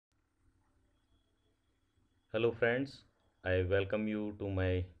Hello friends, I welcome you to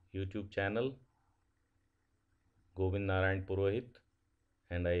my YouTube channel Govind Narayan Purohit,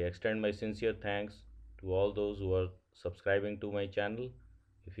 and I extend my sincere thanks to all those who are subscribing to my channel.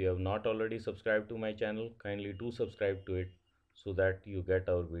 If you have not already subscribed to my channel, kindly do subscribe to it so that you get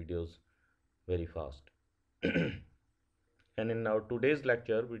our videos very fast. And in our today's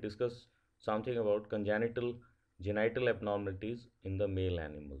lecture, we discuss something about congenital genital abnormalities in the male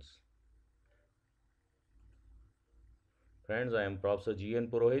animals. Friends, I am Professor G.N.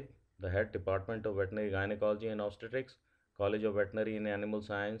 Purohit, the Head Department of Veterinary Gynecology and Obstetrics, College of Veterinary and Animal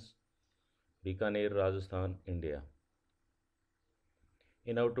Science, Bikaner, Rajasthan, India.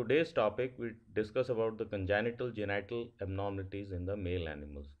 In our today's topic, we discuss about the congenital genital abnormalities in the male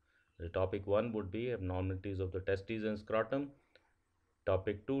animals. The topic 1 would be abnormalities of the testes and scrotum.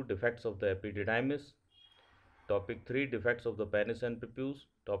 Topic 2, defects of the epidermis. Topic 3, defects of the penis and prepuce.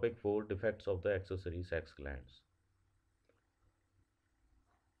 Topic 4, defects of the accessory sex glands.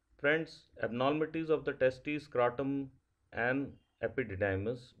 Friends, abnormalities of the testes, scrotum, and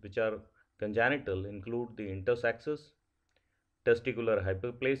epidermis, which are congenital, include the intersexes, testicular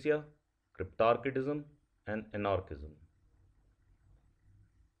hypoplasia, cryptarchitism, and anarchism.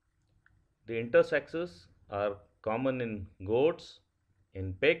 The intersexes are common in goats,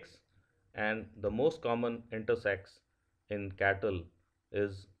 in pigs, and the most common intersex in cattle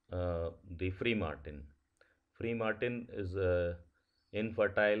is the free martin. Free martin is a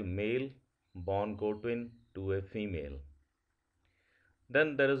infertile male born co-twin to a female.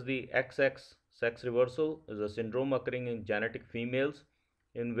 Then there is the XX sex reversal, is a syndrome occurring in genetic females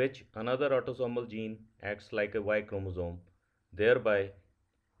in which another autosomal gene acts like a Y chromosome, thereby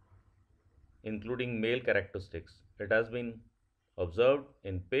including male characteristics. It has been observed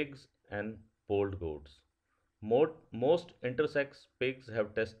in pigs and polled goats. Most intersex pigs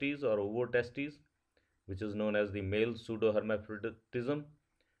have testes or ovotestes, which is known as the male pseudohermaphroditism,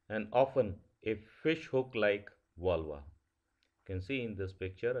 and often a fish hook like vulva. You can see in this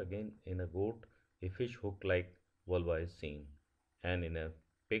picture again in a goat a fish hook like vulva is seen, and in a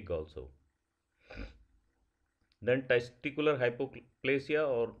pig also. Then testicular hypoplasia,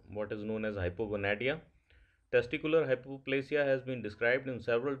 or what is known as hypogonadia. Testicular hypoplasia has been described in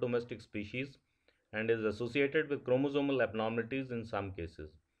several domestic species and is associated with chromosomal abnormalities in some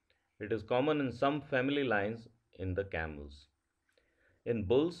cases. It is common in some family lines in the camels. In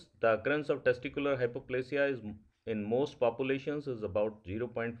bulls, the occurrence of testicular hypoplasia is in most populations is about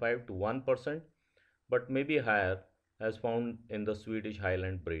 0.5 to 1%, but may be higher as found in the Swedish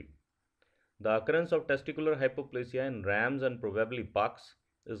Highland breed. The occurrence of testicular hypoplasia in rams and probably bucks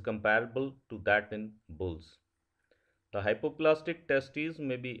is comparable to that in bulls. The hypoplastic testes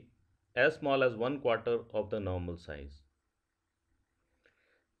may be as small as 1/4 of the normal size.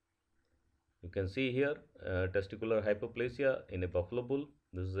 You can see here testicular hypoplasia in a buffalo bull.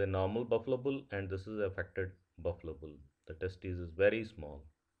 This is a normal buffalo bull and this is affected buffalo bull. The testes is very small.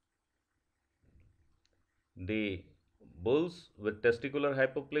 The bulls with testicular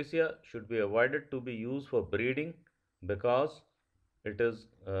hypoplasia should be avoided to be used for breeding because it is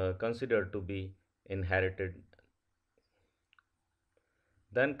considered to be inherited.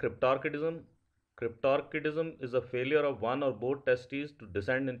 Then cryptarchitism. Cryptarchitism is a failure of one or both testes to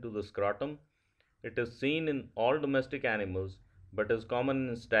descend into the scrotum. It is seen in all domestic animals but is common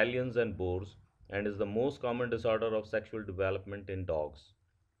in stallions and boars and is the most common disorder of sexual development in dogs.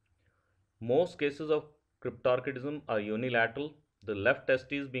 Most cases of cryptarchitism are unilateral, the left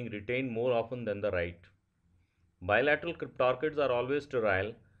testes being retained more often than the right. Bilateral cryptarchids are always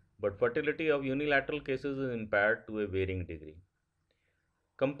sterile, but fertility of unilateral cases is impaired to a varying degree.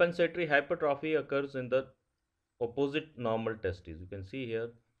 Compensatory hypertrophy occurs in the opposite normal testes. You can see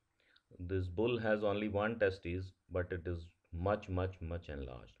here this bull has only one testes, but it is much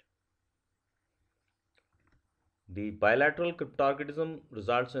enlarged. The bilateral cryptarchitism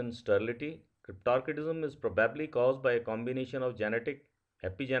results in sterility. Cryptarchitism is probably caused by a combination of genetic,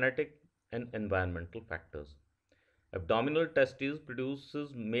 epigenetic, and environmental factors. Abdominal testes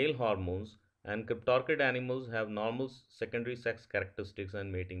produces male hormones, and cryptorchid animals have normal secondary sex characteristics and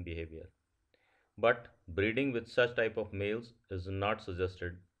mating behavior. But breeding with such type of males is not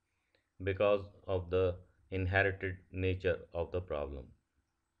suggested because of the inherited nature of the problem.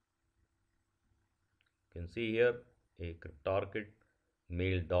 You can see here a cryptorchid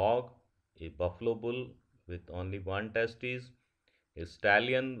male dog, a buffalo bull with only one testes, a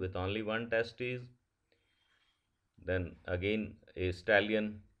stallion with only one testes, then again a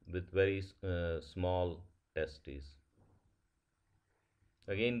stallion with very small testes.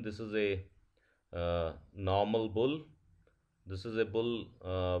 Again, this is a normal bull. This is a bull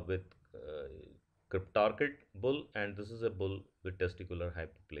with cryptarchid bull, and this is a bull with testicular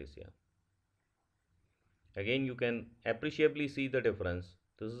hypoplasia. Again, you can appreciably see the difference.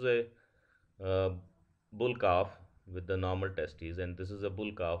 This is a bull calf with the normal testes, and this is a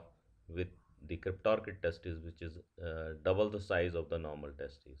bull calf with the cryptarchid testes, which is double the size of the normal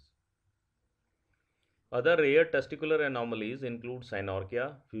testes. Other rare testicular anomalies include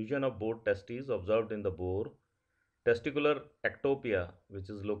synorchia, fusion of both testes observed in the boar, testicular ectopia, which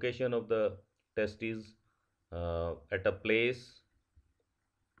is location of the testes at a place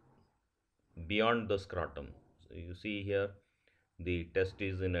beyond the scrotum. So you see here the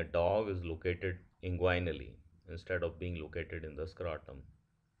testes in a dog is located inguinally instead of being located in the scrotum.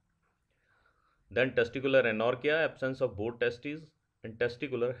 Then testicular anarchia, absence of both testes, and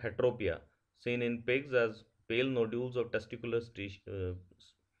testicular heteropia, seen in pigs as pale nodules of testicular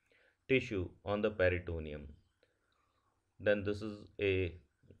tissue on the peritoneum. Then this is a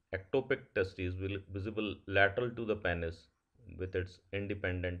ectopic testes visible lateral to the penis with its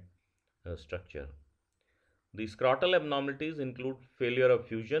independent structure. The scrotal abnormalities include failure of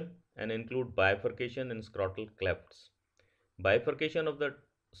fusion and include bifurcation in scrotal clefts. Bifurcation of the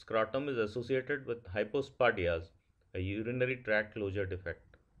scrotum is associated with hypospadias, a urinary tract closure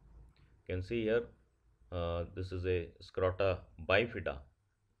defect. You can see here, this is a scrota bifida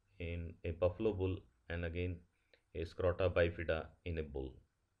in a buffalo bull, and again a scrota bifida in a bull.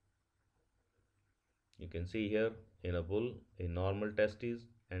 You can see here in a bull a normal testes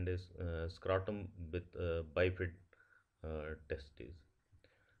and a scrotum with bifid testes.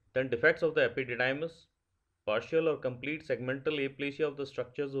 Then defects of the epididymis, partial or complete segmental aplasia of the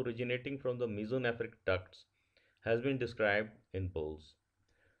structures originating from the mesonephric ducts has been described in bulls.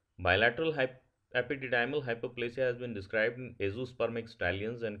 Bilateral epididymal hypoplasia has been described in azoospermic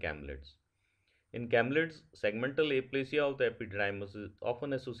stallions and camelids. In camelids, segmental aplasia of the epididymis is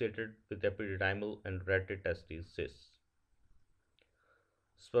often associated with epididymal and rete testes cysts.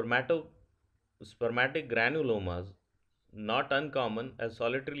 Spermatic granulomas, not uncommon as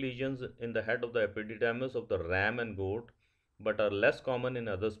solitary lesions in the head of the epididymis of the ram and goat, but are less common in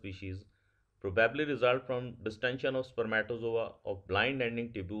other species, probably result from distension of spermatozoa of blind ending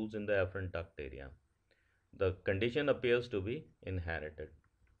tubules in the afferent duct area. The condition appears to be inherited.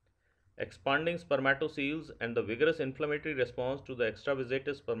 Expanding spermatoceles and the vigorous inflammatory response to the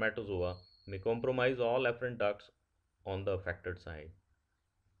extravasated spermatozoa may compromise all afferent ducts on the affected side.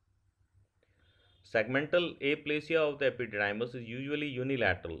 Segmental aplasia of the epididymis is usually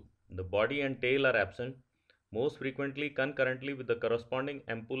unilateral. The body and tail are absent, most frequently concurrently with the corresponding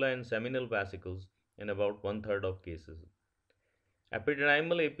ampullae and seminal vesicles in about 1/3 of cases.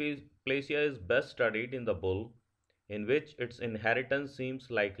 Epididymal aplasia is best studied in the bull, in which its inheritance seems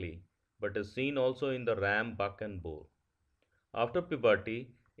likely, but is seen also in the ram, buck, and boar. After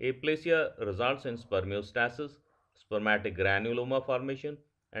puberty, aplasia results in spermiostasis, spermatic granuloma formation,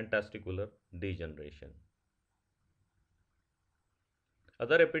 and testicular degeneration.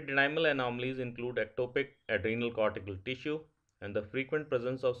 Other epididymal anomalies include ectopic adrenal cortical tissue and the frequent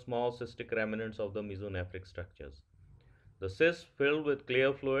presence of small cystic remnants of the mesonephric structures. The cysts filled with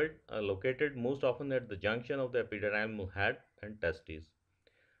clear fluid are located most often at the junction of the epididymal head and testes.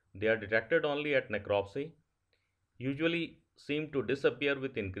 They are detected only at necropsy, usually seem to disappear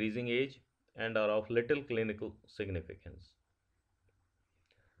with increasing age, and are of little clinical significance.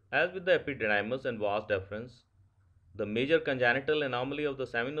 As with the epididymis and vas deferens, the major congenital anomaly of the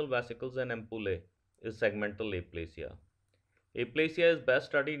seminal vesicles and ampullae is segmental aplasia. Aplasia is best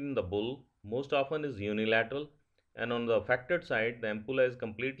studied in the bull, most often is unilateral, and on the affected side, the ampulla is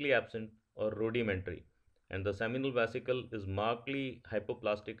completely absent or rudimentary, and the seminal vesicle is markedly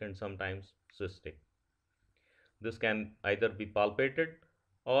hypoplastic and sometimes cystic. This can either be palpated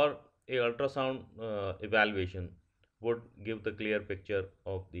or a ultrasound evaluation would give the clear picture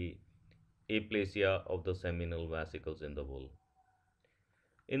of the aplasia of the seminal vesicles in the bull.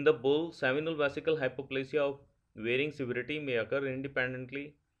 In the bull, seminal vesicle hypoplasia of varying severity may occur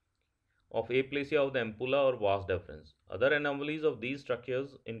independently of aplasia of the ampulla or vas deferens. Other anomalies of these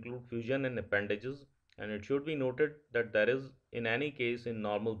structures include fusion in appendages, and it should be noted that there is, in any case in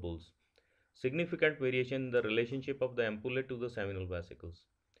normal bulls, significant variation in the relationship of the ampullae to the seminal vesicles.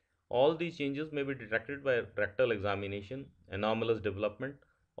 All these changes may be detected by rectal examination. Anomalous development,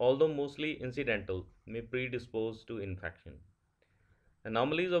 although mostly incidental, may predispose to infection.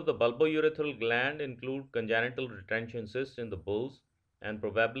 Anomalies of the bulbourethral gland include congenital retention cysts in the bulls and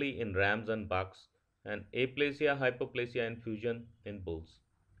probably in rams and bucks, and aplasia, hypoplasia, and fusion in bulls.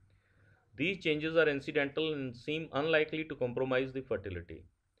 These changes are incidental and seem unlikely to compromise the fertility.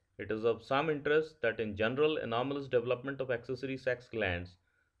 It is of some interest that in general anomalous development of accessory sex glands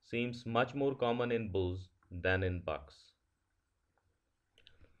seems much more common in bulls than in bucks.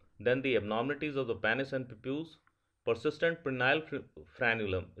 Then the abnormalities of the penis and prepuce. Persistent penile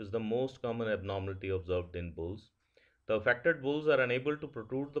frenulum is the most common abnormality observed in bulls. The affected bulls are unable to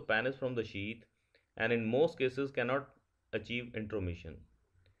protrude the penis from the sheath and in most cases cannot achieve intromission.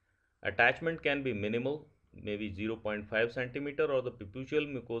 Attachment can be minimal, maybe 0.5 centimeter, or the preputial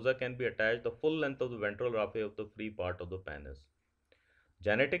mucosa can be attached the full length of the ventral raphe of the free part of the penis.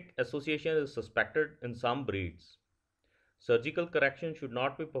 Genetic association is suspected in some breeds. Surgical correction should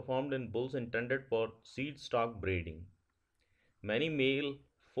not be performed in bulls intended for seed stock breeding. Many male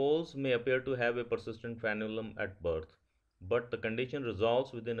foals may appear to have a persistent frenulum at birth, but the condition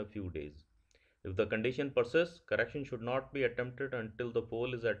resolves within a few days. If the condition persists, correction should not be attempted until the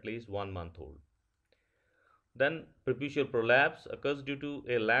foal is at least 1 month old. Then preputial prolapse occurs due to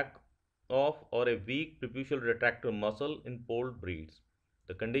a lack of or a weak preputial retractor muscle in polled breeds.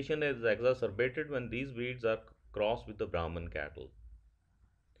 The condition is exacerbated when these breeds are crossed with the Brahman cattle.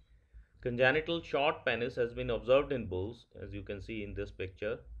 Congenital short penis has been observed in bulls, as you can see in this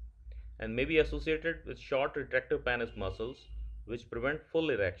picture, and may be associated with short retractor penis muscles which prevent full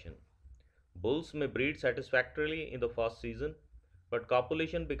erection. Bulls may breed satisfactorily in the first season, but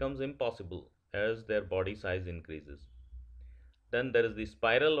copulation becomes impossible as their body size increases. Then there is the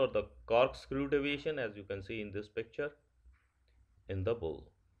spiral or the corkscrew deviation, as you can see in this picture in the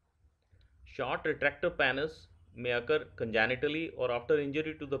bull. Short retractor penis may occur congenitally or after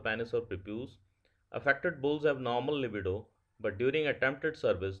injury to the penis or prepuce. Affected bulls have normal libido, but during attempted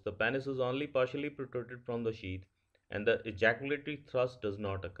service, the penis is only partially protruded from the sheath and the ejaculatory thrust does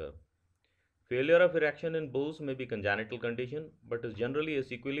not occur. Failure of erection in bulls may be congenital condition, but is generally a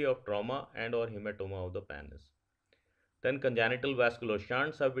sequelae of trauma and or hematoma of the penis. Then congenital vascular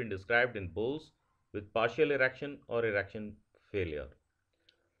shunts have been described in bulls with partial erection or erection failure.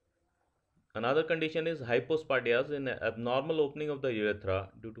 Another condition is hypospadias, an abnormal opening of the urethra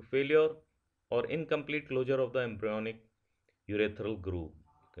due to failure or incomplete closure of the embryonic urethral groove.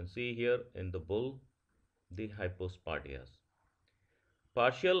 You can see here in the bull the hypospadias.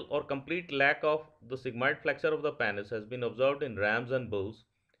 Partial or complete lack of the sigmoid flexure of the penis has been observed in rams and bulls,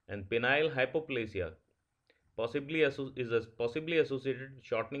 and penile hypoplasia is possibly associated with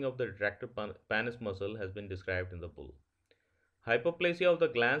shortening of the retractor penis muscle has been described in the bull. Hypoplasia of the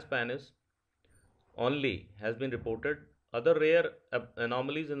glans penis only has been reported. Other rare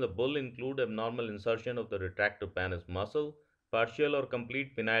anomalies in the bull include abnormal insertion of the retractor penis muscle, partial or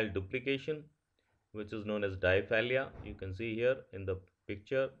complete penile duplication, which is known as diphallia. You can see here in the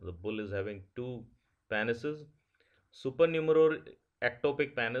picture the bull is having two penises, supernumerary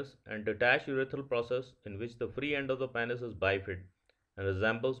ectopic penis, and detached urethral process in which the free end of the penis is bifid and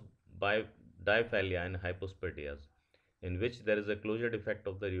resembles diphallia and hypospadias, in which there is a closure defect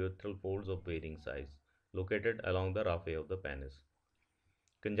of the urethral folds of varying size located along the raphe of the penis.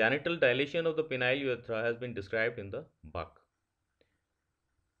 Congenital dilation of the penile urethra has been described in the buck.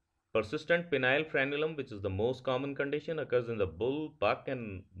 Persistent penile frenulum, which is the most common condition, occurs in the bull, buck,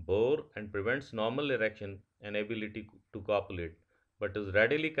 and boar and prevents normal erection and ability to copulate, but is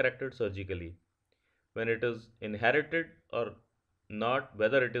readily corrected surgically. When it is inherited or not,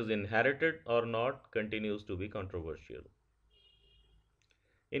 whether it is inherited or not, continues to be controversial.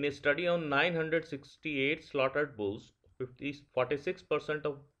 In a study on 968 slaughtered bulls, 46%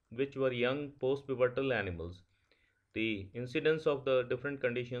 of which were young post-pubertal animals, the incidence of the different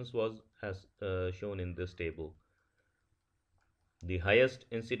conditions was as shown in this table. The highest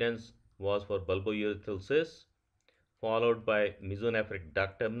incidence was for bulbourethral cysts, followed by mesonephric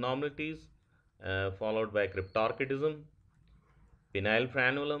duct abnormalities, followed by cryptarchitism, penile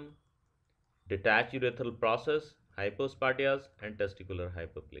frenulum, detached urethral process, hypospadias, and testicular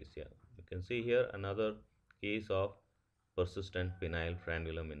hypoplasia. You can see here another case of persistent penile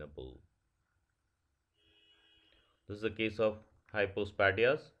frenulum in a bull. This is a case of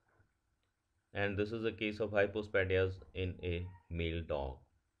hypospadias, and this is a case of hypospadias in a male dog.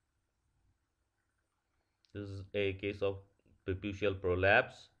 This is a case of preputial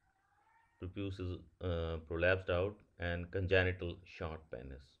prolapse. Prepuce is prolapsed out, and congenital short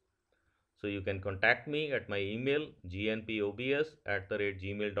penis. So you can contact me at my email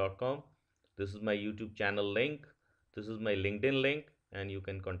gnpobs@gmail.com. This is my YouTube channel link. This is my LinkedIn link, and you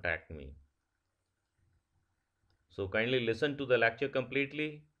can contact me. So kindly listen to the lecture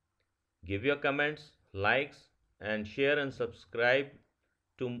completely. Give your comments, likes, and share and subscribe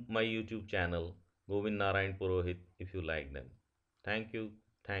to my YouTube channel, Govind Narayan Purohit, if you like them. Thank you.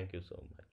 Thank you so much.